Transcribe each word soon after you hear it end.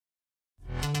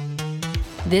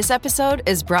This episode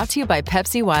is brought to you by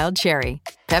Pepsi Wild Cherry.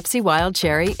 Pepsi Wild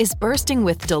Cherry is bursting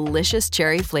with delicious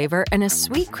cherry flavor and a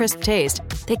sweet, crisp taste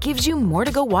that gives you more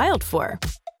to go wild for.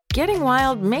 Getting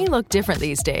wild may look different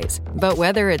these days, but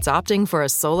whether it's opting for a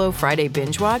solo Friday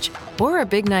binge watch or a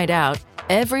big night out,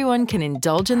 everyone can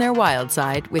indulge in their wild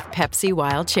side with Pepsi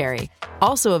Wild Cherry.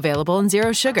 Also available in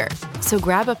Zero Sugar. So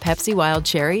grab a Pepsi Wild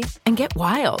Cherry and get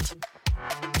wild.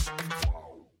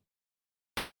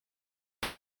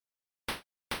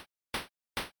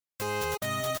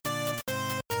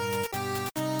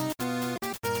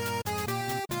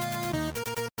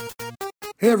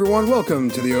 Hey everyone, welcome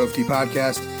to the OFT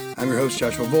Podcast. I'm your host,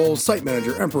 Joshua Voles, site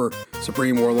manager, emperor,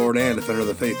 supreme warlord, and defender of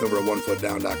the faith over at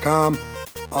onefootdown.com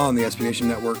on the SB Nation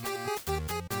Network.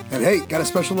 And hey, got a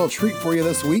special little treat for you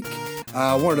this week.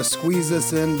 I wanted to squeeze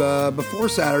this in before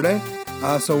Saturday,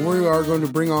 so we are going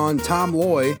to bring on Tom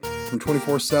Loy from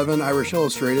 24/7 Irish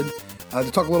Illustrated to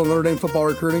talk a little Notre Dame football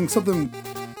recruiting, something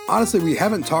honestly we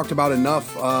haven't talked about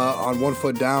enough on One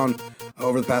Foot Down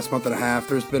over the past month and a half.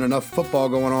 There's been enough football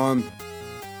going on,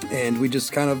 and we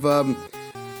just kind of,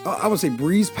 I won't say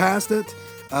breeze past it,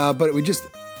 but we just,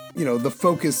 the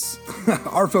focus,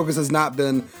 our focus has not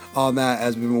been on that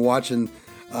as we've been watching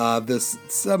this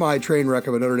semi-train wreck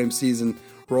of a Notre Dame season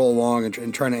roll along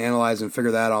and trying to analyze and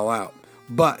figure that all out.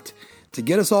 But to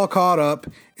get us all caught up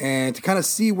and to kind of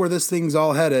see where this thing's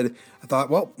all headed, I thought,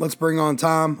 well, let's bring on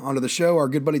Tom onto the show, our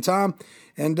good buddy Tom,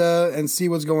 and see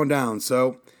what's going down.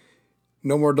 So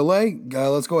no more delay.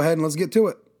 Let's go ahead and let's get to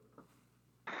it.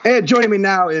 And joining me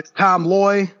now is Tom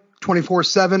Loy,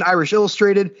 24/7 Irish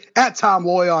Illustrated, at Tom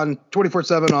Loy on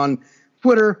 24/7 on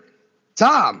Twitter.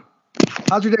 Tom,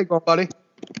 how's your day going, buddy?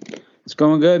 It's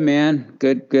going good, man.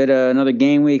 Good. Another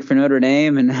game week for Notre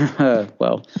Dame, and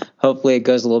well, hopefully it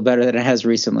goes a little better than it has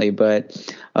recently.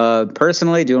 But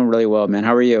personally, doing really well, man.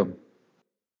 How are you?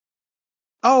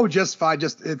 Oh, just fine.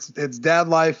 Just it's dad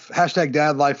life. Hashtag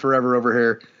dad life forever over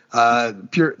here.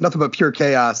 Nothing but pure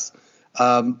chaos.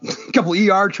 A couple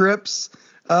ER trips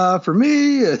for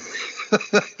me,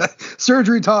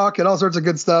 surgery talk, and all sorts of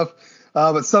good stuff.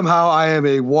 But somehow I am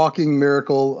a walking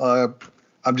miracle.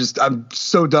 I'm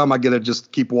so dumb. I get to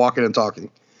just keep walking and talking.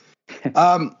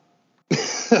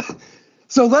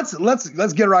 So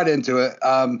let's get right into it.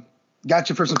 Got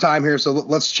you for some time here, so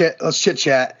let's chit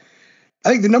chat. I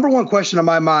think the number one question on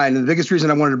my mind, and the biggest reason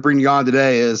I wanted to bring you on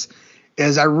today is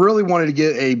I really wanted to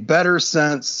get a better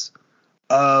sense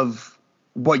of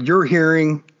what you're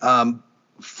hearing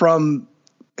from,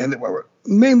 and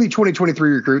mainly 2023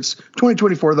 recruits.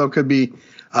 2024 though could be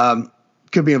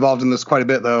involved in this quite a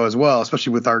bit though as well,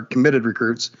 especially with our committed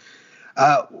recruits.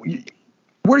 What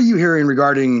are you hearing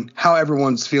regarding how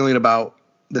everyone's feeling about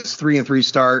this 3-3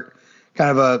 start? Kind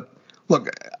of a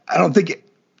look. I don't think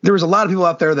there was a lot of people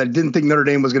out there that didn't think Notre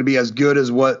Dame was going to be as good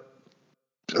as what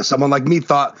someone like me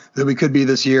thought that we could be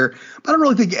this year. But I don't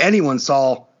really think anyone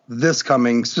saw this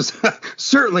coming.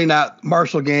 Certainly not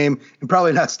Marshall game, and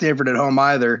probably not Stanford at home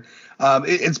either.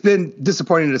 It's been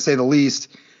disappointing to say the least.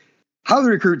 How are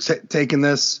the recruits taking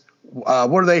this?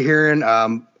 What are they hearing?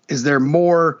 Is there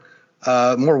more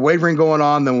wavering going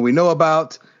on than we know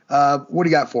about? What do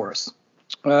you got for us?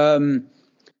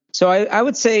 So I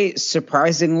would say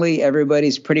surprisingly,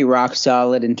 everybody's pretty rock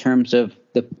solid in terms of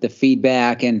the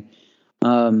feedback, and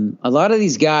a lot of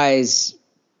these guys,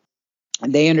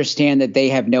 they understand that they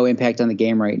have no impact on the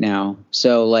game right now.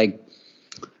 So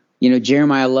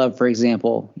Jeremiah Love, for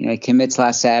example, he commits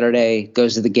last Saturday,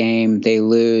 goes to the game, they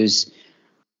lose.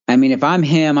 I mean, if I'm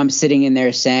him, I'm sitting in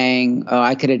there saying, oh,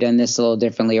 I could have done this a little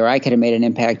differently, or I could have made an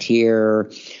impact here.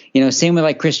 Or, same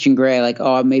with Christian Gray,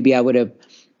 maybe I would have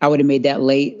made that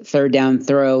late third down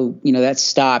throw, that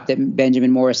stop that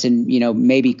Benjamin Morrison,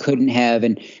 maybe couldn't have,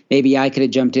 and maybe I could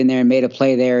have jumped in there and made a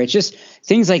play there. It's just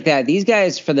things like that. These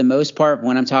guys, for the most part,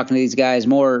 when I'm talking to these guys,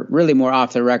 really more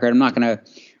off the record, I'm not going to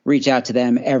reach out to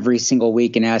them every single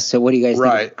week and ask, so what do you guys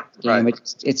think? Right.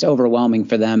 It's overwhelming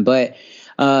for them. But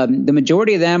the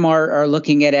majority of them are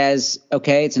looking at it as,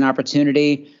 okay, it's an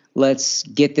opportunity. Let's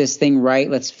get this thing right.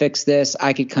 Let's fix this.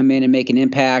 I could come in and make an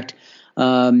impact.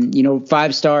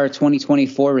 5-star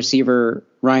 2024 receiver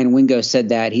Ryan Wingo said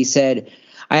that. He said,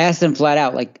 I asked him flat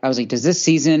out, I was like, does this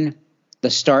season,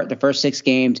 the first 6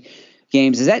 games,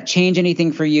 does that change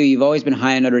anything for you? You've always been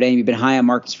high on Notre Dame. You've been high on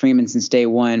Marcus Freeman since day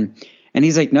one. And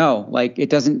he's like, no, it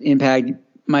doesn't impact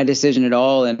my decision at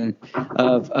all, and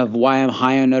of why I'm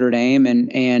high on Notre Dame.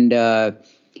 And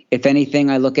if anything,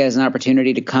 I look at it as an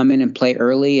opportunity to come in and play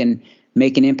early and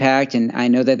make an impact. And I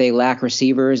know that they lack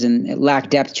receivers and lack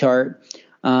depth chart.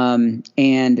 And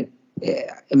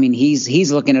I mean,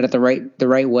 he's looking at it the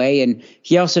right way. And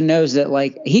he also knows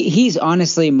that he's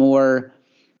honestly more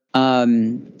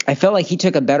I felt like he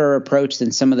took a better approach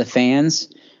than some of the fans,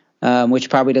 which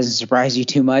probably doesn't surprise you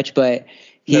too much, but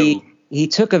he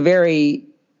took a very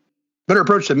better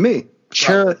approach than me.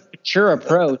 Sure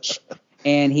approach.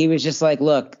 And he was just like,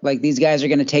 look, like these guys are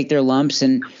going to take their lumps,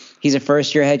 and he's a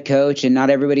first-year head coach, and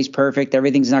not everybody's perfect.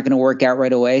 Everything's not going to work out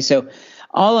right away. So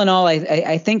all in all,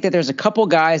 I think that there's a couple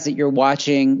guys that you're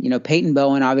watching. You know, Peyton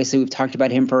Bowen, obviously we've talked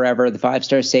about him forever, the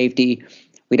 5-star safety.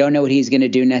 We don't know what he's going to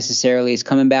do necessarily. He's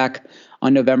coming back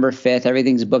on November 5th.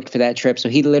 Everything's booked for that trip. So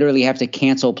he'd literally have to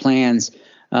cancel plans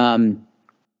and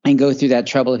go through that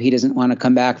trouble if he doesn't want to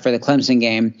come back for the Clemson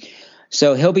game.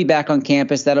 So he'll be back on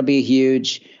campus. That'll be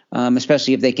huge.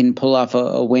 Especially if they can pull off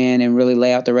a win and really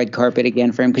lay out the red carpet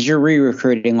again for him, because you're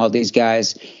re-recruiting all these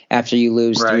guys after you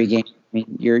lose 3 games. I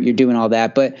mean, you're doing all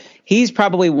that, but he's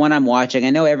probably one I'm watching. I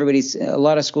know a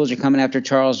lot of schools are coming after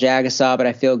Charles Jagasaw, but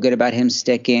I feel good about him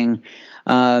sticking.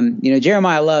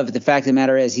 Jeremiah Love, the fact of the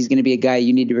matter is he's going to be a guy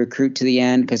you need to recruit to the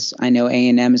end, because I know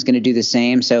A&M is going to do the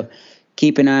same. So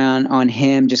keep an eye on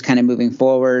him, just kind of moving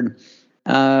forward.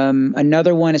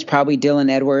 Another one is probably Dylan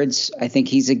Edwards. I think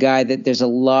he's a guy that there's a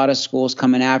lot of schools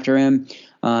coming after him.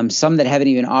 Some that haven't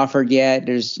even offered yet.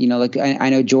 There's, like I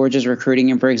know Georgia's recruiting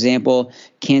him, for example.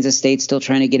 Kansas State's still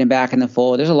trying to get him back in the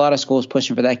fold. There's a lot of schools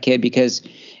pushing for that kid because,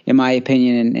 in my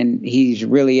opinion, and he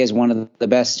really is one of the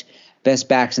best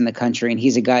backs in the country. And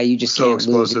he's a guy you just so can't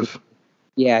explosive. lose.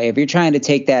 Yeah, if you're trying to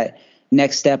take that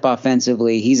next step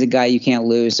offensively, he's a guy you can't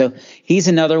lose. So he's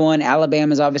another one.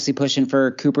 Alabama's obviously pushing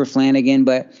for Cooper Flanagan,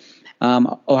 but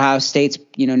Ohio State's,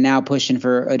 now pushing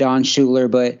for Adon Schuler.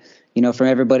 But, from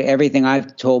everything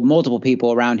I've told, multiple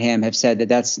people around him have said that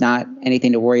that's not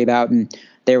anything to worry about. And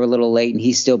they were a little late, and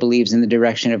he still believes in the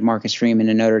direction of Marcus Freeman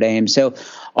and Notre Dame. So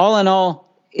all in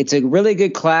all, it's a really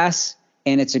good class,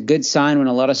 and it's a good sign when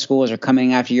a lot of schools are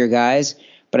coming after your guys.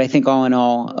 But I think all in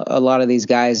all, a lot of these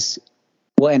guys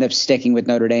will end up sticking with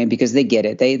Notre Dame because they get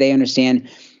it. They understand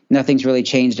nothing's really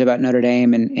changed about Notre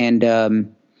Dame, and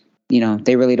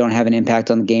they really don't have an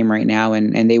impact on the game right now,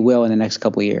 and they will in the next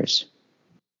couple of years.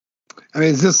 I mean,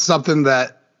 is this something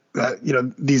that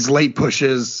these late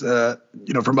pushes,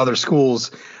 from other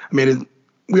schools? I mean,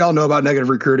 we all know about negative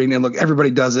recruiting, and look,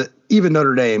 everybody does it, even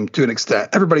Notre Dame to an extent.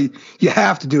 Everybody, you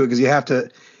have to do it because you have to.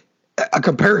 A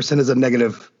comparison is a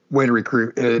negative way to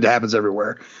recruit, and it happens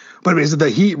everywhere. But I mean, is the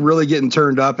heat really getting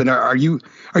turned up? And are you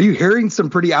hearing some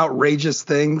pretty outrageous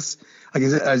things? Like,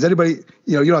 is anybody,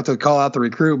 you don't have to call out the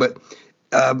recruit, but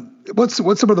what's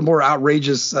some of the more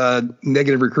outrageous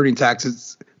negative recruiting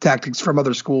tactics from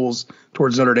other schools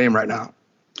towards Notre Dame right now?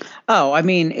 Oh, I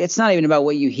mean, it's not even about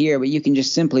what you hear, but you can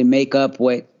just simply make up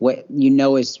what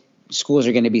is schools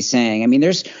are going to be saying. I mean,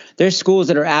 there's schools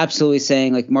that are absolutely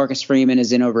saying, like, Marcus Freeman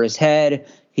is in over his head.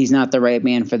 He's not the right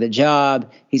man for the job.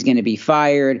 He's going to be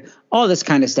fired. All this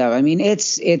kind of stuff. I mean,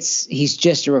 he's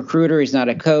just a recruiter. He's not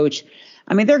a coach.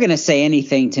 I mean, they're going to say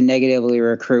anything to negatively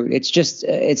recruit. It's just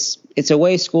it's a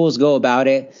way schools go about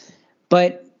it.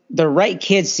 But the right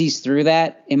kid sees through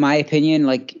that, in my opinion.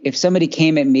 Like, if somebody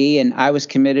came at me and I was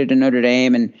committed to Notre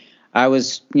Dame and I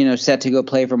was, set to go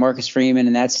play for Marcus Freeman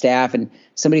and that staff, and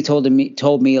somebody told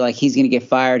me like he's going to get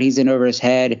fired, he's in over his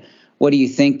head. What are you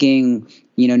thinking?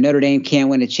 Notre Dame can't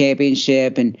win a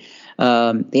championship, and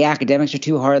the academics are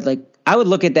too hard. Like, I would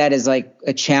look at that as like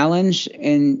a challenge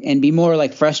and be more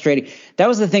like frustrated. That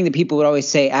was the thing that people would always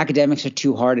say, academics are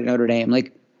too hard at Notre Dame.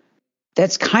 Like,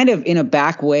 that's kind of in a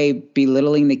back way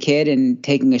belittling the kid and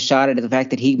taking a shot at the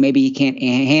fact that he can't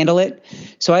handle it.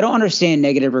 So I don't understand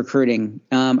negative recruiting.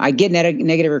 I get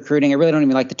negative recruiting. I really don't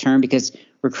even like the term, because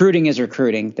recruiting is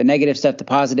recruiting. The negative stuff, the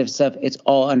positive stuff, it's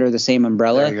all under the same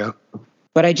umbrella. There you go.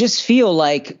 But I just feel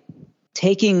like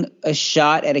taking a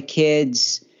shot at a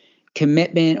kid's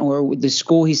commitment or the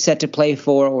school he's set to play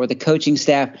for or the coaching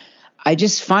staff, I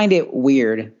just find it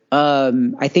weird.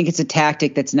 I think it's a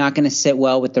tactic that's not going to sit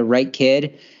well with the right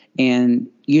kid. And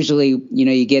usually,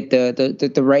 you get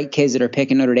the right kids that are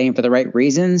picking Notre Dame for the right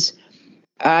reasons.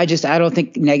 I don't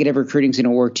think negative recruiting is going to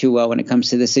work too well when it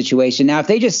comes to this situation. Now, if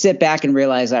they just sit back and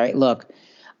realize, all right, look,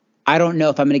 I don't know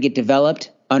if I'm going to get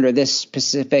developed under this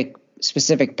specific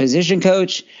position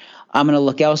coach. I'm going to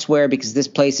look elsewhere because this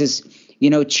place is,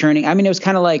 churning. I mean, it was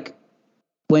kind of like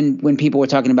when people were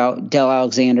talking about Del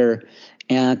Alexander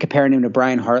and comparing him to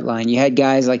Brian Hartline. You had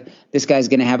guys like, this guy's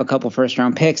going to have a couple first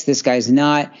round picks. This guy's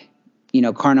not.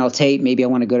 Carnell Tate, maybe I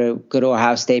want to go to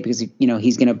Ohio State because,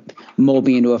 he's going to mold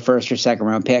me into a first or second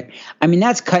round pick. I mean,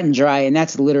 that's cut and dry, and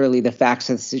that's literally the facts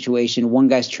of the situation. One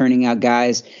guy's churning out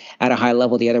guys at a high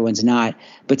level, the other one's not.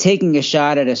 But taking a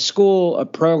shot at a school, a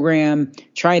program,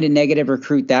 trying to negative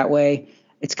recruit that way,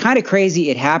 it's kind of crazy.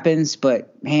 It happens,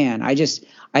 but man, I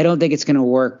don't think it's going to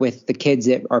work with the kids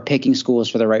that are picking schools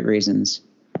for the right reasons.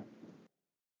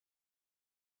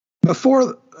 Before,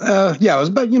 it was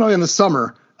about, in the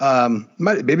summer,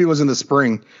 maybe it was in the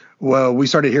spring. Well, we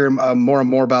started hearing more and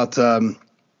more about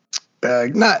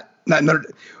not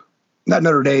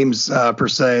Notre Dame's per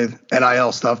se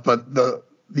NIL stuff, but the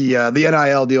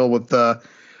NIL deal with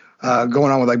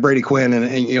going on with like Brady Quinn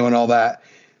and all that.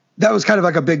 That was kind of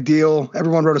like a big deal.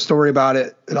 Everyone wrote a story about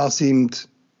it.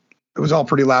 It was all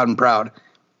pretty loud and proud.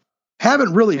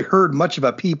 Haven't really heard much of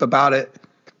a peep about it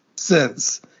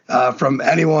since from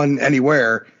anyone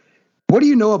anywhere. What do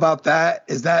you know about that?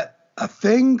 Is that a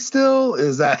thing still?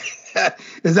 Is that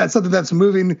something that's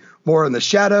moving more in the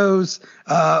shadows?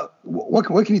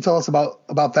 What can you tell us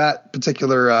about that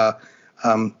particular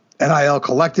NIL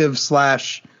collective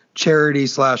 / charity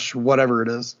 / whatever it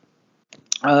is?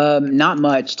 Not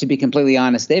much, to be completely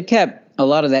honest. They've kept a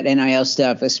lot of that NIL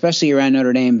stuff, especially around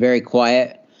Notre Dame, very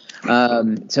quiet.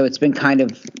 So it's been kind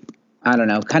of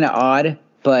odd,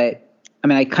 but I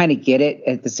mean, I kind of get it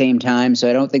at the same time. So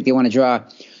I don't think they want to draw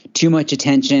too much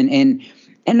attention. And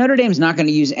Notre Dame's not going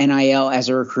to use NIL as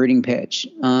a recruiting pitch.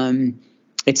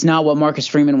 It's not what Marcus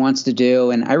Freeman wants to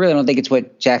do, and I really don't think it's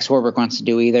what Jack Swarbrick wants to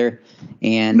do either.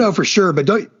 And no, for sure, but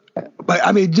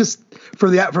I mean, just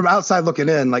from outside looking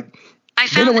in, like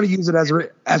they don't want to use it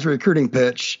as a recruiting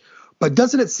pitch. But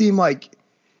doesn't it seem like,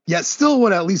 still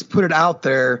want to at least put it out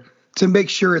there to make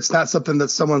sure it's not something that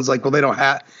someone's like, well, they don't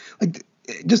have, like,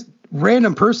 just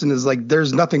random person is like,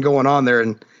 there's nothing going on there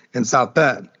in South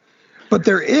Bend. But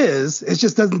there is. It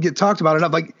just doesn't get talked about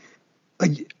enough. Like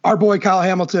our boy Kyle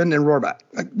Hamilton and Rohrback.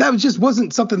 Like that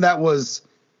wasn't something that was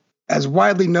as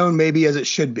widely known maybe as it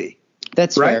should be.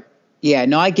 That's right. Fair. Yeah,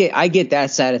 no, I get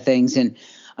that side of things, and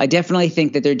I definitely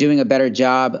think that they're doing a better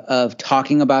job of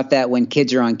talking about that when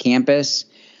kids are on campus.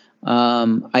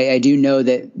 I do know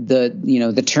that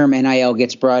the term NIL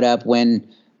gets brought up when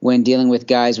dealing with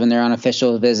guys when they're on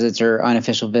official visits or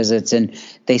unofficial visits, and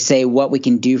they say what we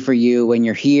can do for you when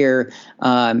you're here,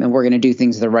 and we're going to do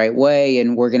things the right way,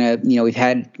 and we're going to, we've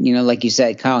had, like you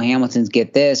said, Kyle Hamilton's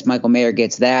get this, Michael Mayer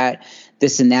gets that,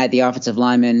 this and that, the offensive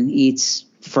lineman eats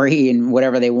free and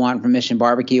whatever they want from Mission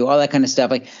Barbecue, all that kind of stuff.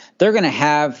 Like they're going to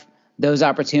have those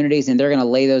opportunities and they're going to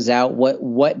lay those out,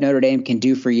 what Notre Dame can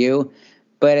do for you.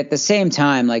 But at the same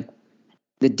time, like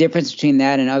the difference between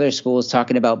that and other schools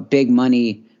talking about big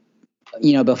money,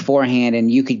 beforehand,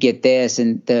 and you could get this,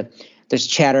 and there's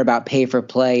chatter about pay for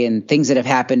play and things that have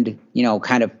happened,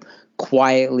 kind of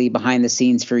quietly behind the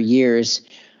scenes for years.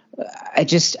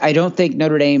 I don't think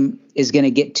Notre Dame is going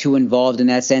to get too involved in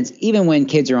that sense, even when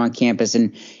kids are on campus,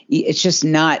 and it's just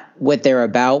not what they're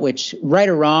about, which right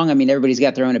or wrong, I mean, everybody's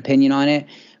got their own opinion on it.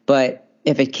 But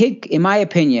if a kid, in my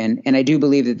opinion, and I do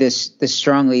believe that this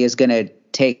strongly is going to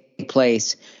take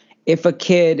place, if a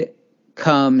kid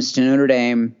comes to Notre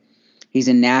Dame, he's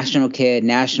a national kid,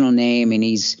 national name, and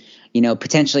he's,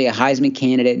 potentially a Heisman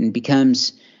candidate and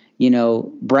becomes,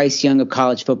 Bryce Young of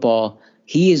college football,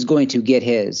 he is going to get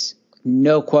his.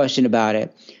 No question about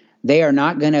it. They are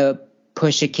not going to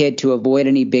push a kid to avoid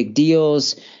any big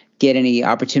deals, get any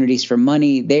opportunities for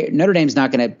money. Notre Dame's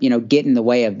not going to, get in the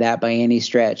way of that by any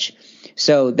stretch.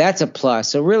 So that's a plus.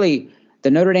 So really,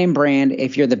 the Notre Dame brand,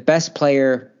 if you're the best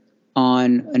player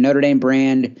on a Notre Dame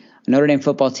brand, a Notre Dame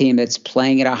football team that's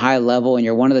playing at a high level, and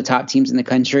you're one of the top teams in the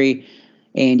country,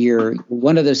 and you're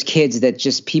one of those kids that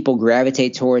just people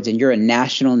gravitate towards, and you're a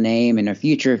national name and a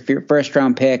future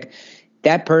first-round pick,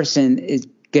 that person is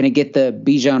going to get the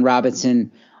Bijan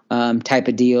Robinson type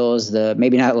of deals,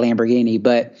 maybe not Lamborghini,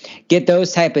 but get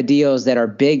those type of deals that are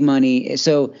big money.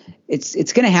 So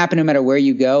it's going to happen no matter where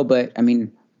you go. But, I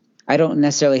mean, I don't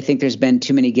necessarily think there's been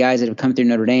too many guys that have come through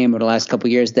Notre Dame over the last couple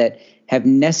of years that have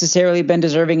necessarily been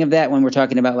deserving of that when we're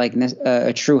talking about like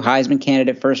a true Heisman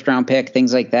candidate, first-round pick,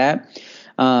 things like that.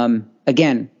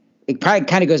 Again, it probably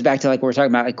kind of goes back to like what we're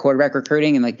talking about, like quarterback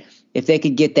recruiting, and like if they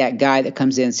could get that guy that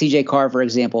comes in, CJ Carr, for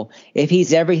example, if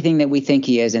he's everything that we think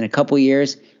he is in a couple of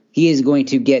years, he is going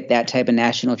to get that type of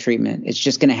national treatment. It's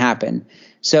just going to happen.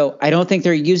 So I don't think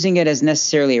they're using it as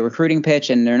necessarily a recruiting pitch,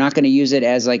 and they're not going to use it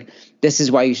as like, this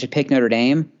is why you should pick Notre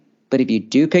Dame. But if you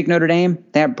do pick Notre Dame,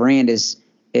 that brand is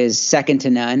second to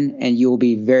none, and you will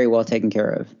be very well taken care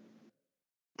of.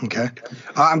 Okay.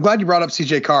 I'm glad you brought up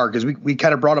CJ Carr, because we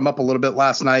kind of brought him up a little bit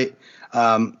last night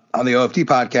on the OFT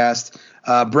podcast.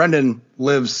 Brendan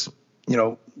lives,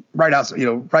 right out,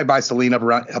 right by Saline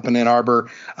up in Ann Arbor.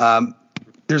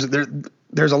 There's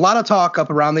a lot of talk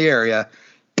up around the area.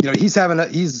 He's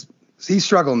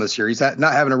struggling this year. He's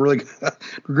not having a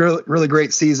really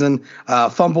great season.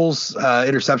 Fumbles,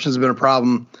 interceptions have been a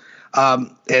problem.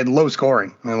 and low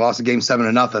scoring. I mean, lost the game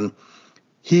 7-0.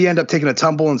 He ended up taking a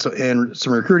tumble in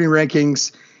some recruiting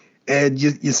rankings. And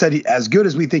you said as good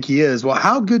as we think he is. Well,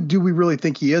 how good do we really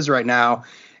think he is right now?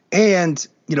 And,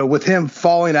 with him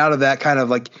falling out of that kind of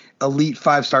like elite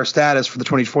 5-star status for the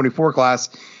 2024 class,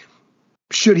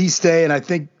 should he stay? And I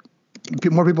think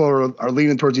more people are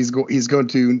leaning towards he's going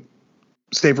to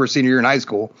stay for a senior year in high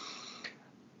school.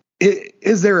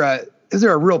 Is there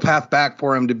a real path back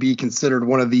for him to be considered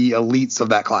one of the elites of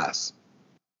that class?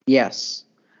 Yes.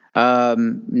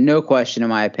 No question, in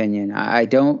my opinion. I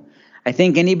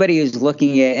think anybody who's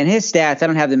looking at, and his stats, I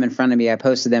don't have them in front of me. I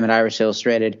posted them at Irish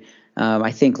Illustrated,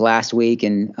 I think last week,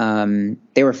 and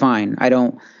they were fine.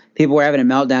 People were having a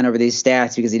meltdown over these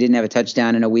stats because he didn't have a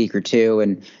touchdown in a week or two.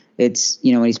 And it's,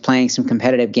 when he's playing some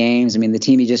competitive games, I mean, the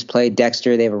team he just played,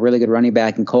 Dexter, they have a really good running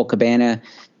back in Cole Cabana,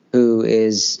 who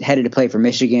is headed to play for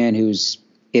Michigan, who's,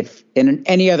 if in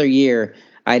any other year,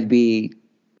 I'd be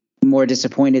more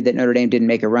disappointed that Notre Dame didn't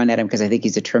make a run at him, because I think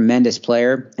he's a tremendous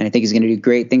player and I think he's going to do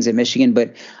great things at Michigan.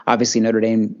 But obviously Notre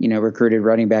Dame, recruited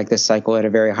running back this cycle at a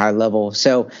very high level.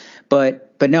 So, but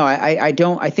no,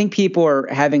 I think people are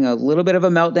having a little bit of a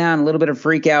meltdown, a little bit of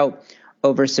freak out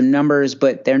over some numbers,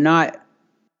 but they're not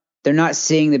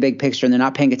seeing the big picture, and they're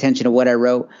not paying attention to what I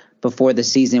wrote before the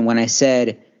season when I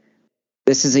said,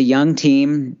 this is a young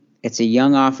team. It's a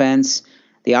young offense.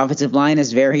 The offensive line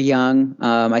is very young.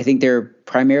 I think they're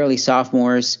primarily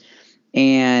sophomores.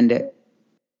 And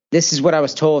this is what I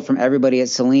was told from everybody at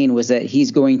Saline, was that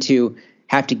he's going to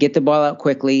have to get the ball out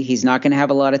quickly. He's not going to have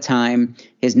a lot of time.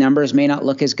 His numbers may not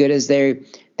look as good as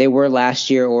they were last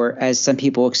year, or as some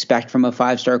people expect from a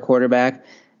 5-star quarterback.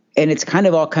 And it's kind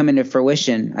of all coming to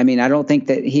fruition. I mean, I don't think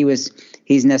that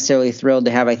he's necessarily thrilled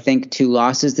to have, I think, 2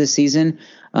 losses this season,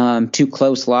 2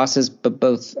 close losses, but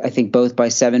both by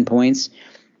 7 points.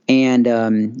 And,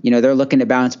 they're looking to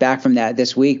bounce back from that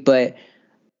this week. But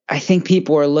I think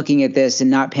people are looking at this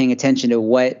and not paying attention to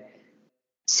what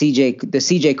the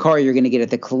CJ Carr you're going to get at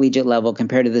the collegiate level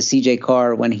compared to the CJ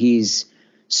Carr when he's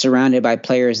surrounded by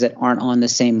players that aren't on the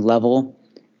same level.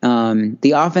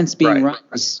 The offense being run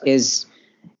is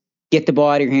get the ball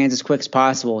out of your hands as quick as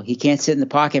possible. He can't sit in the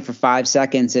pocket for 5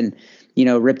 seconds and,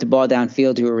 rip the ball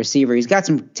downfield to a receiver. He's got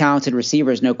some talented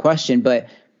receivers, no question, but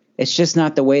it's just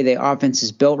not the way the offense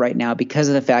is built right now, because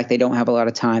of the fact they don't have a lot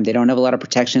of time. They don't have a lot of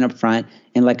protection up front.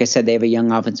 And like I said, they have a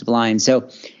young offensive line. So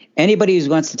anybody who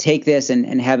wants to take this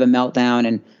and have a meltdown,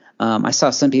 and I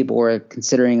saw some people were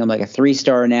considering him like a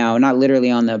 3-star now, not literally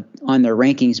on their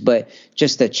rankings, but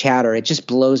just the chatter. It just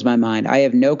blows my mind. I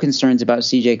have no concerns about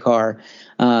CJ Carr.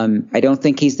 I don't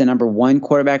think he's the number 1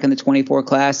 quarterback in the 24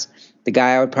 class. The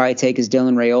guy I would probably take is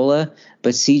Dylan Raiola,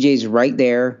 but CJ's right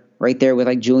there with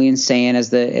like Julian Sayin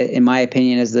in my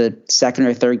opinion, as the 2nd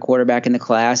or 3rd quarterback in the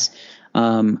class.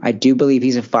 I do believe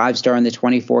he's a 5-star in the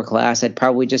 24 class. I'd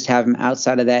probably just have him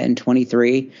outside of that in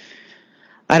 23.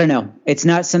 I don't know. It's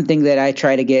not something that I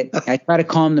try to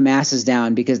calm the masses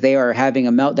down, because they are having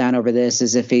a meltdown over this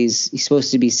as if he's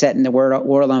supposed to be setting the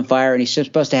world on fire, and he's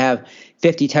supposed to have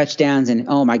 50 touchdowns. And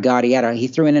oh my God, he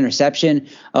threw an interception.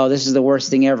 Oh, this is the worst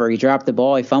thing ever. He dropped the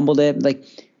ball. He fumbled it. Like,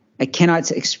 I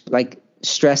cannot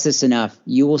stress this enough.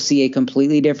 You will see a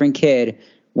completely different kid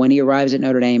when he arrives at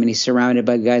Notre Dame and he's surrounded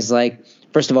by guys like,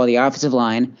 first of all, the offensive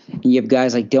line, and you have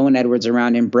guys like Dylan Edwards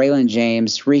around him, Braylon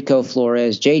James, Rico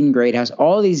Flores, Jaden Greathouse,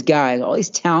 all these guys, all these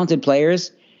talented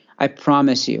players. I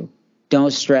promise you,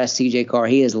 don't stress CJ Carr.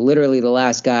 He is literally the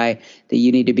last guy that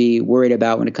you need to be worried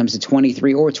about when it comes to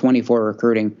 23 or 24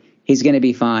 recruiting. He's going to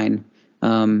be fine.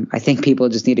 I think people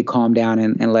just need to calm down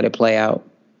and let it play out.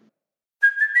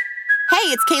 Hey,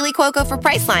 it's Kaylee Cuoco for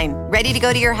Priceline. Ready to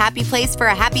go to your happy place for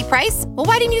a happy price? Well,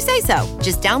 why didn't you say so?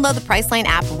 Just download the Priceline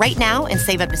app right now and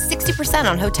save up to 60%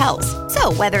 on hotels.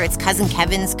 So whether it's Cousin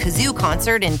Kevin's Kazoo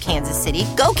Concert in Kansas City,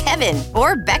 go Kevin,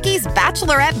 or Becky's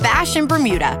Bachelorette Bash in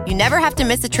Bermuda, you never have to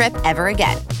miss a trip ever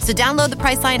again. So download the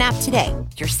Priceline app today.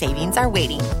 Your savings are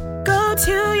waiting. Go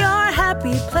to your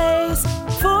happy place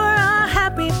for a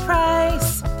happy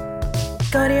price.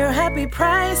 Go to your happy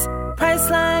price,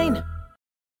 Priceline.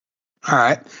 All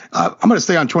right. I'm going to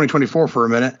stay on 2024 for a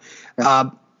minute.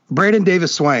 Brandon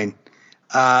Davis Swain,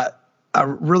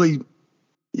 really,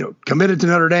 committed to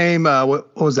Notre Dame.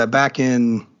 What was that, back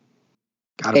in?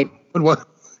 Back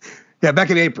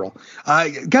in April.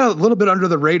 Got a little bit under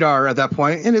the radar at that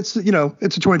point, and it's a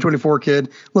 2024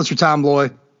 kid. Unless you're Tom Loy,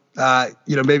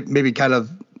 maybe kind of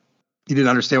you didn't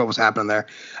understand what was happening there.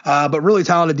 But really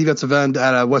talented defensive end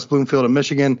at West Bloomfield in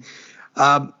Michigan.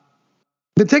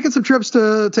 Been taking some trips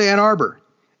to Ann Arbor,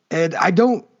 and I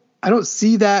don't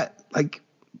see that like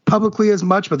publicly as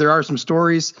much, but there are some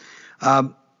stories. I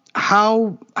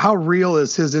how real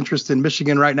is his interest in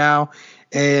Michigan right now?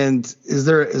 And is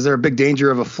there a big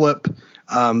danger of a flip?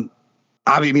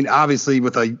 Obviously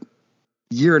with a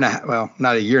year and a half, well,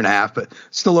 not a year and a half, but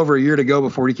still over a year to go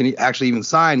before he can actually even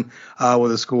sign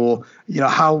with a school.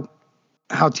 How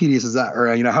tedious is that?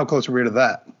 Or, how close are we to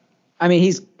that? I mean,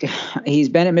 he's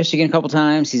been at Michigan a couple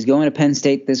times. He's going to Penn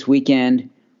State this weekend.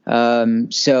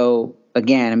 So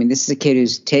again, I mean, this is a kid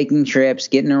who's taking trips,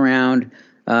 getting around.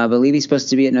 I believe he's supposed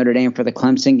to be at Notre Dame for the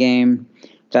Clemson game.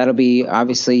 That'll be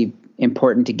obviously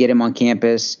important to get him on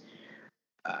campus.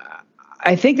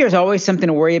 I think there's always something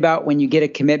to worry about when you get a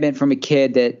commitment from a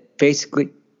kid that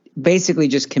basically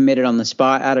just committed on the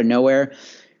spot out of nowhere.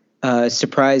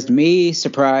 Surprised me,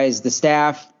 surprised the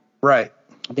staff. Right.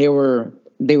 They were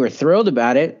thrilled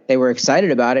about it. They were excited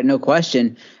about it, no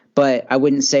question. But I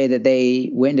wouldn't say that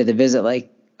they went into the visit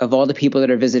like, of all the people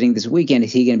that are visiting this weekend,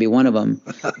 is he going to be one of them?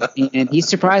 And he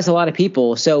surprised a lot of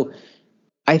people. So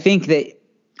I think that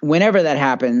whenever that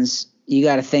happens, you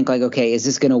got to think like, okay, is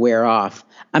this going to wear off?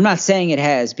 I'm not saying it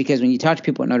has, because when you talk to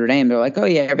people at Notre Dame, they're like, oh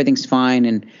yeah, everything's fine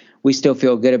and we still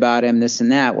feel good about him, this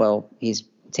and that. Well, he's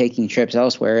taking trips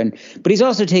elsewhere, but he's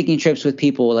also taking trips with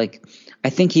people. Like, I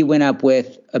think he went up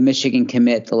with a Michigan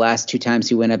commit the last 2 times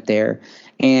he went up there,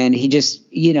 and he just,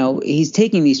 he's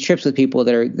taking these trips with people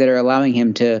that are allowing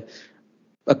him to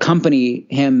accompany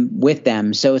him with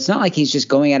them. So it's not like he's just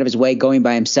going out of his way, going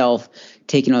by himself,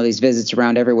 taking all these visits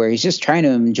around everywhere. He's just trying to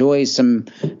enjoy some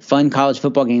fun college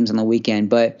football games on the weekend.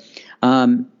 But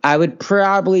I would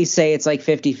probably say it's like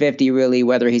 50-50 really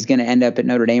whether he's going to end up at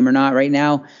Notre Dame or not right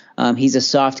now. He's a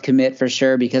soft commit for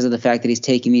sure because of the fact that he's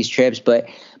taking these trips. But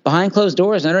behind closed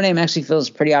doors, Notre Dame actually feels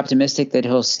pretty optimistic that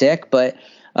he'll stick. But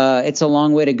it's a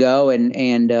long way to go.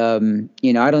 And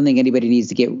I don't think anybody needs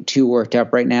to get too worked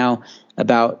up right now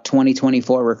about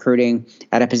 2024 recruiting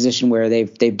at a position where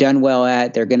they've done well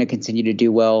at, they're going to continue to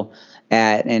do well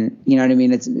at. And you know what I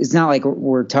mean? It's not like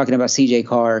we're talking about CJ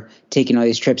Carr taking all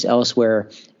these trips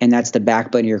elsewhere and that's the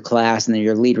backbone of your class and then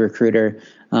your lead recruiter.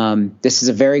 This is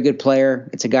a very good player.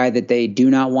 It's a guy that they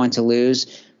do not want to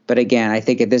lose. But again, I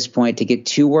think at this point to get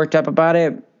too worked up about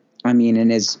it, I mean, in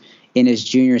his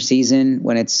junior season,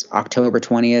 when it's October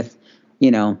 20th,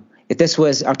 if this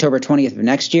was October 20th of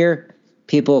next year,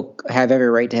 people have every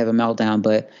right to have a meltdown.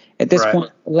 But at this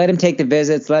point, let him take the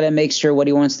visits, let him make sure what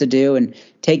he wants to do and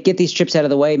get these trips out of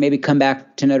the way, maybe come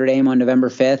back to Notre Dame on November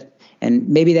 5th. And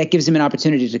maybe that gives him an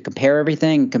opportunity to compare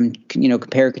everything,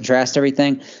 compare, contrast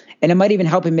everything. And it might even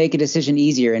help him make a decision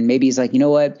easier. And maybe he's like, you know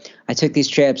what? I took these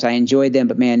trips. I enjoyed them,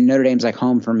 but man, Notre Dame's like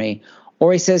home for me.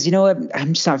 Or he says, you know what?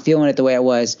 I'm just not feeling it the way I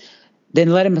was.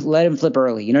 Then let him flip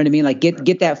early. You know what I mean? Like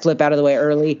get that flip out of the way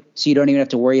early so you don't even have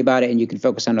to worry about it and you can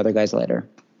focus on other guys later.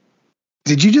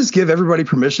 Did you just give everybody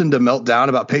permission to melt down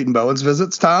about Peyton Bowen's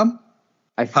visits, Tom?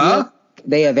 I feel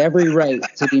they have every right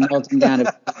to be melting down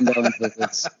about Peyton Bowen's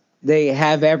visits. They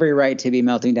have every right to be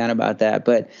melting down about that.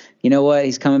 But you know what?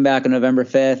 He's coming back on November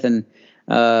 5th, and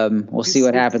we'll see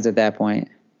what happens at that point.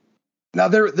 Now,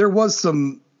 there was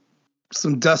some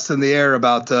dust in the air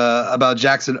about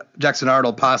Jackson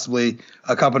Arnold possibly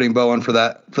accompanying Bowen for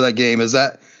that game. Is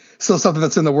that still something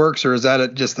that's in the works, or is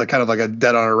that just a kind of like a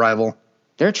dead on arrival?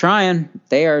 They're trying.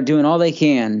 They are doing all they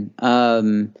can.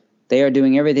 They are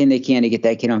doing everything they can to get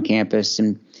that kid on campus.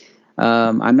 And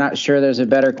I'm not sure there's a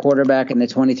better quarterback in the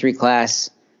 23 class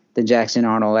than Jackson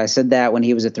Arnold. I said that when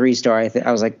he was a 3-star.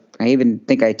 I was like, I even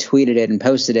think I tweeted it and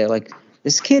posted it. Like,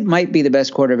 this kid might be the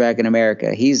best quarterback in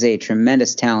America. He's a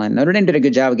tremendous talent. Notre Dame did a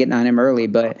good job of getting on him early,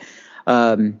 but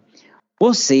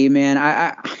we'll see, man.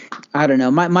 I don't know.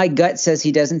 My gut says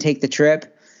he doesn't take the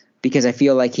trip because I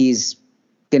feel like he's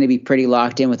going to be pretty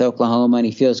locked in with Oklahoma, and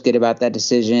he feels good about that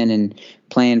decision and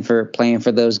playing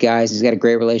for those guys. He's got a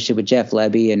great relationship with Jeff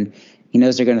Lebby, and he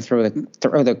knows they're going to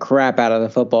throw the crap out of the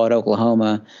football at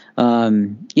Oklahoma.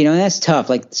 And that's tough.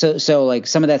 Like so like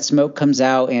some of that smoke comes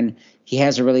out, and he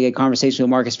has a really good conversation with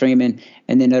Marcus Freeman,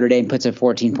 and then Notre Dame puts up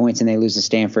 14 points and they lose to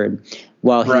Stanford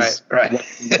while he's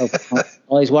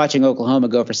watching Oklahoma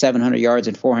go for 700 yards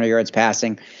and 400 yards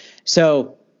passing.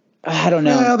 So I don't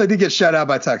know. Well, they did get shut out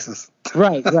by Texas.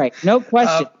 Right. No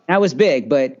question. That was big,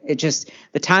 but it just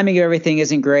the timing of everything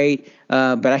isn't great.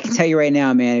 But I can tell you right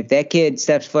now, man, if that kid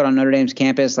steps foot on Notre Dame's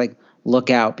campus, like look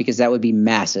out, because that would be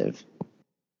massive.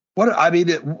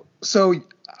 So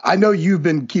I know you've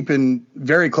been keeping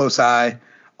very close eye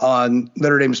on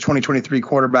Notre Dame's 2023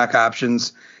 quarterback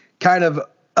options. Kind of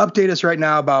update us right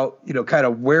now about, kind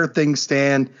of where things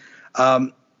stand,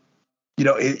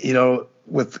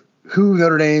 with who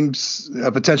Notre Dame's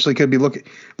potentially could be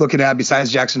looking at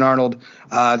besides Jackson Arnold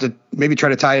to maybe try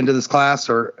to tie into this class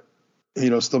or,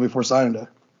 still before signing day.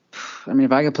 I mean,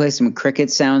 if I could play some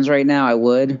cricket sounds right now, I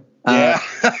would. Yeah.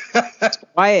 It's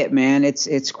quiet, man.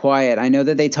 It's quiet. I know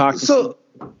that they talked to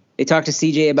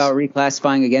CJ about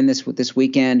reclassifying again this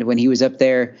weekend when he was up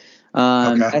there.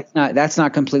 That's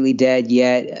not completely dead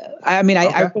yet. I mean,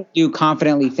 I do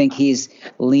confidently think he's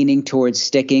leaning towards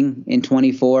sticking in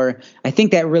 24. I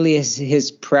think that really is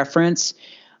his preference.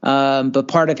 But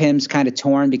part of him's kind of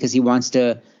torn because he wants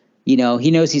to, he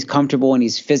knows he's comfortable and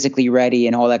he's physically ready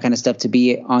and all that kind of stuff to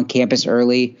be on campus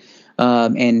early.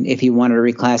 And if he wanted to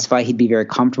reclassify, he'd be very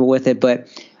comfortable with it. But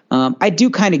I do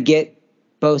kind of get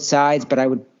both sides, but I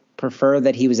would prefer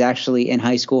that he was actually in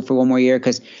high school for one more year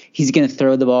because he's going to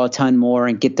throw the ball a ton more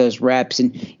and get those reps.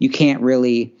 And you can't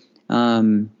really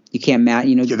get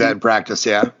that in practice.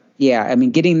 Yeah. Yeah. I mean,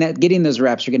 getting those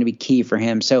reps are going to be key for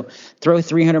him. So throw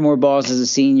 300 more balls as a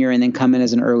senior and then come in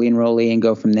as an early enrollee and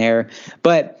go from there.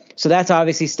 So that's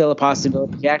obviously still a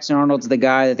possibility. Jackson Arnold's the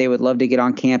guy that they would love to get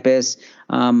on campus.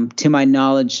 To my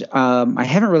knowledge, I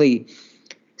haven't really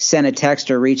sent a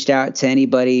text or reached out to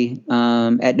anybody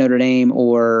at Notre Dame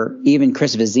or even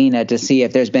Chris Vizina to see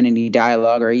if there's been any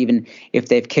dialogue or even if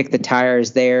they've kicked the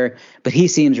tires there. But he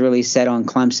seems really set on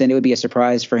Clemson. It would be a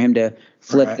surprise for him to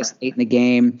flip this late in the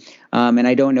game. And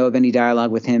I don't know of any dialogue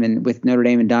with him and with Notre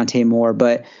Dame and Dante Moore.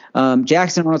 But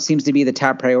Jackson Arnold seems to be the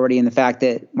top priority, in the fact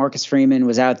that Marcus Freeman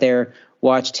was out there,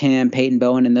 watched him, Peyton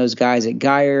Bowen, and those guys at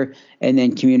Guyer, and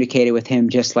then communicated with him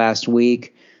just last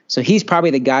week. So he's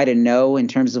probably the guy to know in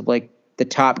terms of like the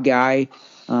top guy.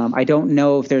 I don't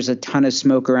know if there's a ton of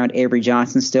smoke around Avery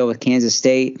Johnson still with Kansas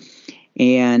State.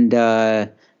 And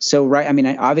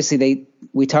obviously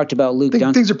we talked about Luke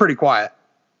Duncan. Things are pretty quiet.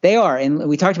 They are. And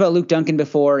we talked about Luke Duncan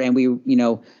before, and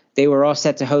they were all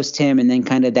set to host him, and then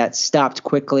kind of that stopped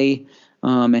quickly.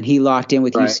 And he locked in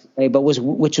with UCLA. But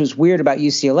which was weird about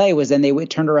UCLA was then they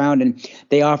turned around and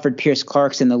they offered Pierce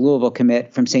Clarkson, the Louisville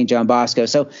commit from St. John Bosco.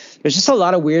 So there's just a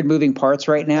lot of weird moving parts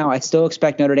right now. I still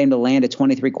expect Notre Dame to land a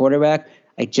 23 quarterback.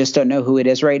 I just don't know who it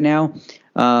is right now.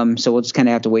 So we'll just kind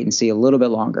of have to wait and see a little bit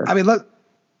longer. I mean,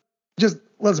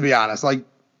 let's be honest. Like,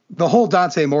 the whole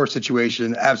Dante Moore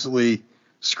situation absolutely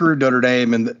screwed Notre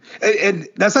Dame, and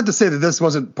that's not to say that this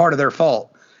wasn't part of their fault.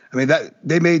 I mean, that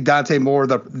they made Dante Moore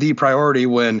the priority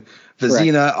when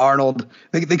Vizina, Arnold,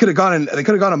 they could have gone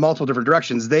in multiple different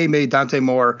directions. They made Dante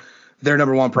Moore their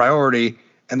number one priority,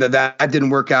 and that didn't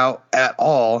work out at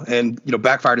all, and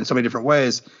backfired in so many different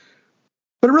ways.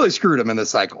 But it really screwed them in this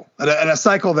cycle, and a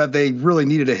cycle that they really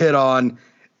needed to hit on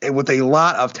with a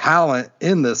lot of talent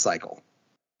in this cycle.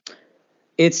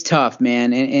 It's tough,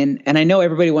 man, and I know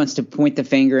everybody wants to point the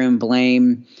finger and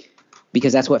blame,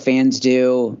 because that's what fans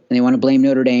do, and they want to blame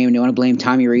Notre Dame, and they want to blame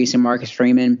Tommy Rees and Marcus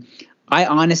Freeman.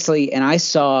 I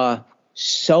saw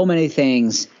so many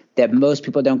things that most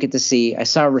people don't get to see. I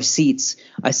saw receipts,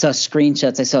 I saw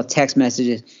screenshots, I saw text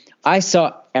messages, I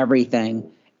saw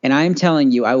everything. And I'm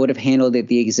telling you, I would have handled it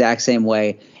the exact same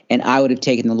way, and I would have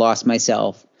taken the loss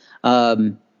myself.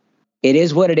 It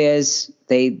is what it is.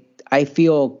 I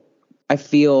feel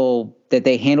that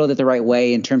they handled it the right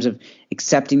way in terms of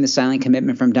accepting the silent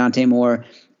commitment from Dante Moore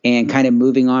and kind of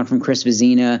moving on from Chris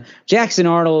Vizina. Jackson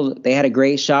Arnold, they had a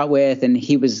great shot with, and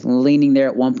he was leaning there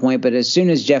at one point. But as soon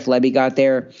as Jeff Lebby got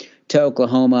there to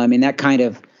Oklahoma, I mean, that kind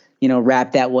of,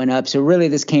 wrapped that one up. So really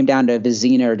this came down to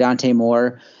Vizina or Dante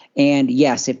Moore. And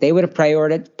yes, if they would have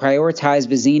prioritized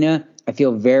Vizina, I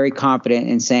feel very confident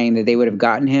in saying that they would have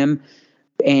gotten him.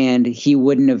 And he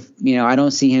wouldn't have, I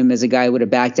don't see him as a guy who would have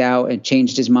backed out and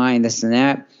changed his mind, this and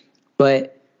that.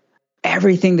 But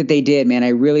everything that they did, man, I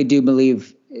really do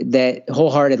believe that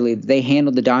wholeheartedly they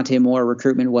handled the Dante Moore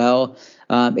recruitment well.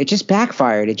 It just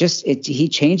backfired. He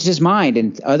changed his mind,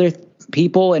 and other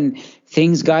people and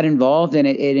things got involved, and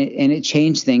it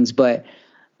changed things. But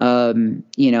and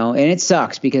it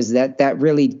sucks because that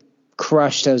really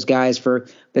crushed those guys for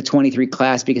the 23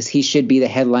 class, because he should be the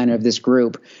headliner of this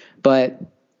group. But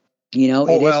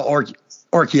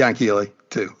or Keon Keeley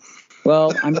too.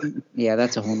 Well,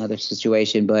 that's a whole nother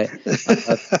situation. But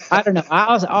I don't know.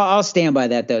 I'll stand by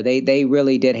that though. They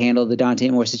really did handle the Dante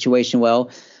Moore situation well.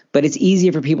 But it's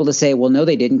easier for people to say, well, no,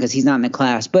 they didn't, because he's not in the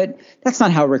class. But that's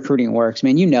not how recruiting works,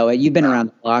 man. You know it. You've been around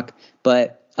the block.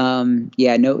 But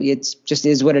it's just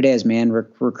is what it is, man.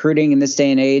 Recruiting in this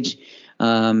day and age.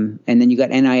 And then you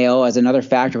got NIL as another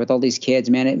factor with all these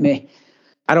kids, man.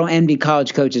 I don't envy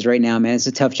college coaches right now, man. It's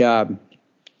a tough job.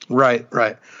 Right. All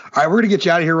right, we're going to get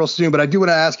you out of here real soon, but I do want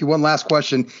to ask you one last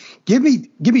question. Give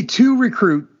me two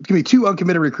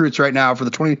uncommitted recruits right now for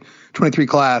the 2023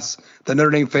 class that Notre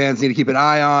Dame fans need to keep an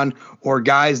eye on, or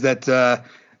guys that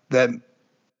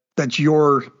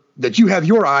you have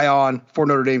your eye on for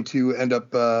Notre Dame to end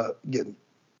up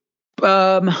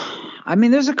I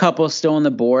mean, there's a couple still on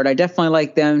the board. I definitely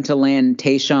like them to land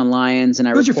Tayshaun Lyons. And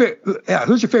who's your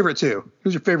favorite two?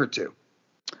 Who's your favorite two?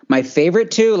 My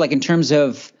favorite two, like in terms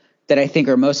of that I think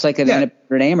are most likely to end up at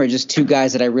Notre Dame, or just two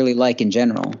guys that I really like in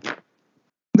general?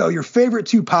 No, your favorite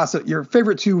two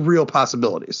real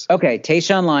possibilities. Okay,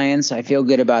 Tayshaun Lyons. I feel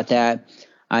good about that.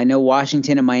 I know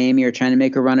Washington and Miami are trying to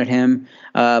make a run at him.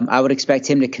 I would expect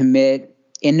him to commit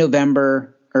in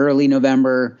November, early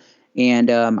November, and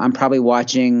I'm probably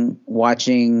watching,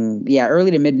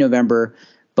 early to mid-November.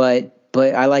 But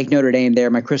I like Notre Dame there.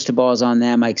 My crystal ball is on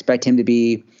them. I expect him to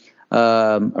be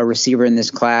a receiver in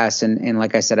this class, and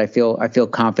like I said, I feel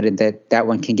confident that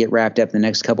one can get wrapped up in the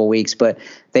next couple of weeks. But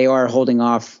they are holding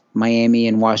off Miami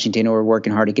and Washington, who are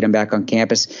working hard to get him back on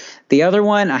campus. The other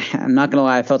one, I'm not gonna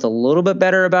lie, I felt a little bit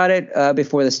better about it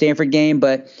before the Stanford game,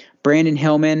 but Brandon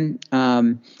Hillman,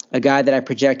 a guy that I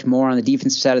project more on the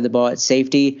defensive side of the ball at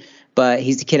safety, but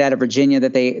he's the kid out of Virginia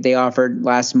that they offered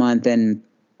last month, and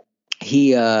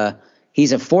he's a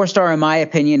 4-star in my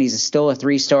opinion. He's still a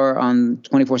 3-star on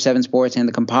 24/7 Sports and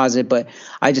the composite, but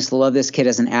I just love this kid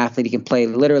as an athlete. He can play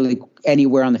literally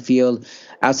anywhere on the field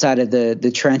outside of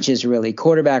the trenches, really.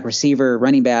 Quarterback, receiver,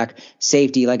 running back,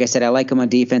 safety. Like I said, I like him on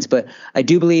defense, but I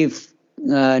do believe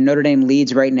Notre Dame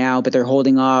leads right now, but they're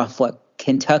holding off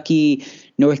Kentucky,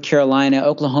 North Carolina,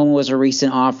 Oklahoma was a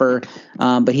recent offer,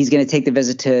 but he's going to take the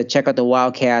visit to check out the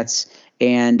Wildcats.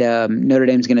 And Notre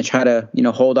Dame's going to try to,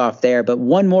 hold off there. But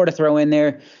one more to throw in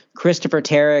there, Christopher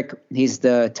Tarek. He's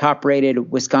the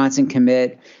top-rated Wisconsin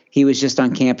commit. He was just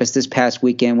on campus this past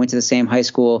weekend, went to the same high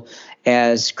school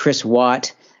as Chris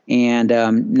Watt. And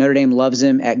Notre Dame loves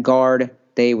him at guard.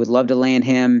 They would love to land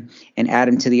him and add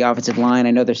him to the offensive line.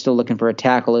 I know they're still looking for a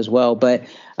tackle as well. But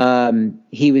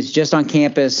he was just on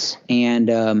campus, and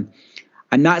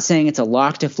I'm not saying it's a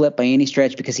lock to flip by any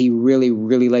stretch because he really,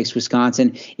 really likes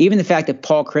Wisconsin. Even the fact that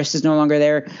Paul Chryst is no longer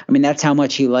there, I mean, that's how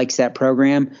much he likes that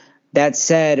program. That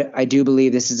said, I do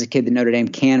believe this is a kid that Notre Dame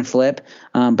can flip,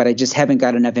 but I just haven't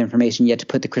got enough information yet to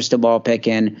put the crystal ball pick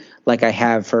in like I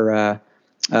have for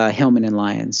Hillman and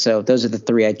Lyons. So those are the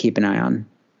three I'd keep an eye on.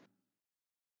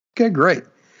 Okay, great.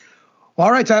 Well,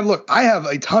 all right, Tom. Look, I have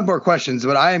a ton more questions,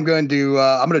 but I am going to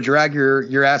I'm going to drag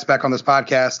your ass back on this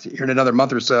podcast here in another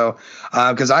month or so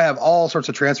because I have all sorts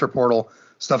of transfer portal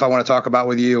stuff I want to talk about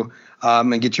with you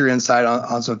and get your insight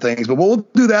on some things. But we'll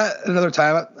do that another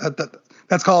time.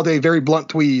 That's called a very blunt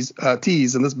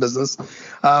tease in this business.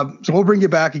 So we'll bring you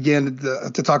back again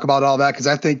to talk about all that because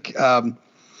I think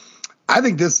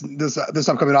this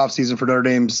upcoming offseason for Notre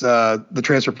Dame's the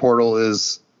transfer portal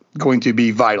is going to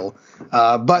be vital.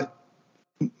 But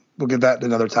we'll get that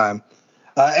another time.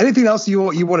 Anything else you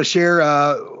want to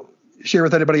share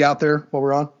with anybody out there while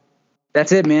we're on?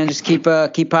 That's it, man. Just keep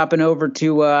popping over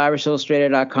to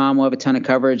IrishIllustrated.com. We'll have a ton of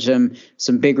coverage.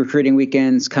 Some big recruiting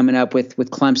weekends coming up with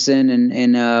Clemson,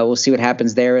 and we'll see what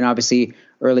happens there. And obviously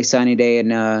early signing day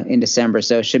in December.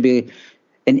 So it should be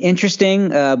an interesting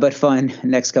but fun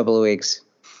next couple of weeks.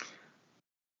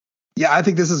 Yeah, I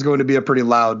think this is going to be a pretty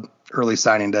loud early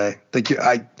signing day.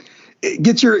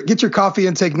 Get your coffee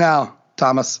intake now,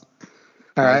 Thomas.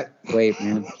 All right. Wait,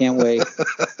 man. Can't wait.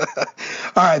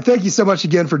 All right. Thank you so much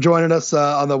again for joining us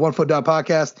on the 1 Foot Down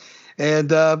podcast. And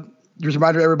just a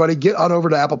reminder to everybody, get on over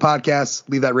to Apple Podcasts,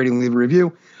 leave that rating, leave a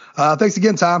review. Thanks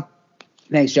again, Tom.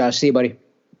 Thanks, Josh. See you, buddy.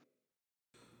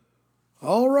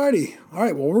 All righty. All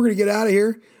right. Well, we're going to get out of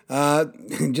here.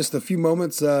 In just a few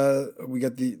moments, we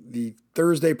got the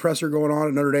Thursday presser going on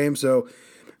at Notre Dame. So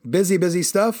busy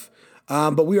stuff.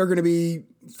 But we are going to be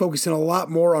focusing a lot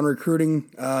more on recruiting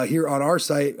here on our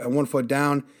site at 1 Foot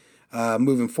Down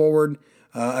moving forward.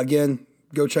 Again,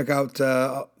 go check out,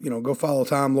 go follow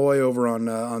Tom Loy over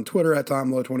on Twitter at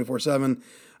TomLoy247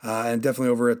 and definitely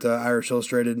over at Irish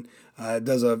Illustrated.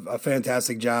 Does a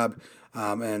fantastic job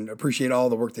and appreciate all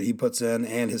the work that he puts in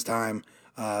and his time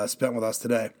spent with us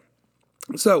today.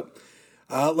 So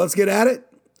let's get at it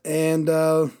and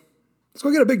let's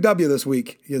go get a big W this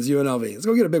week against UNLV. Let's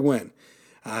go get a big win.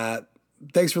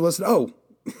 Thanks for listening. Oh,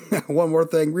 one more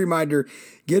thing. Reminder,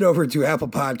 get over to Apple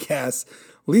Podcasts,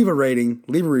 leave a rating,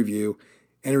 leave a review.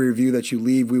 Any review that you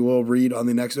leave, we will read on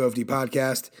the next OFD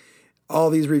podcast.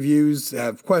 All these reviews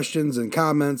have questions and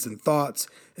comments and thoughts.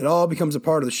 It all becomes a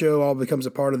part of the show, all becomes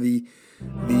a part of just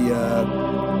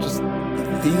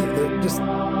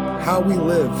how we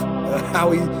live,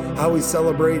 how we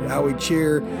celebrate, how we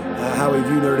cheer, how we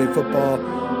view Notre Dame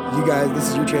football. You guys, this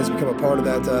is your chance to become a part of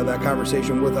that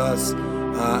conversation with us,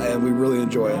 and we really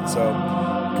enjoy it. So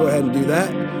go ahead and do that,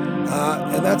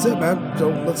 and that's it, man.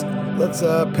 So let's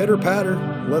pitter patter,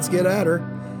 let's get at her.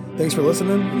 Thanks for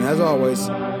listening, and as always,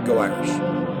 go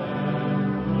Irish.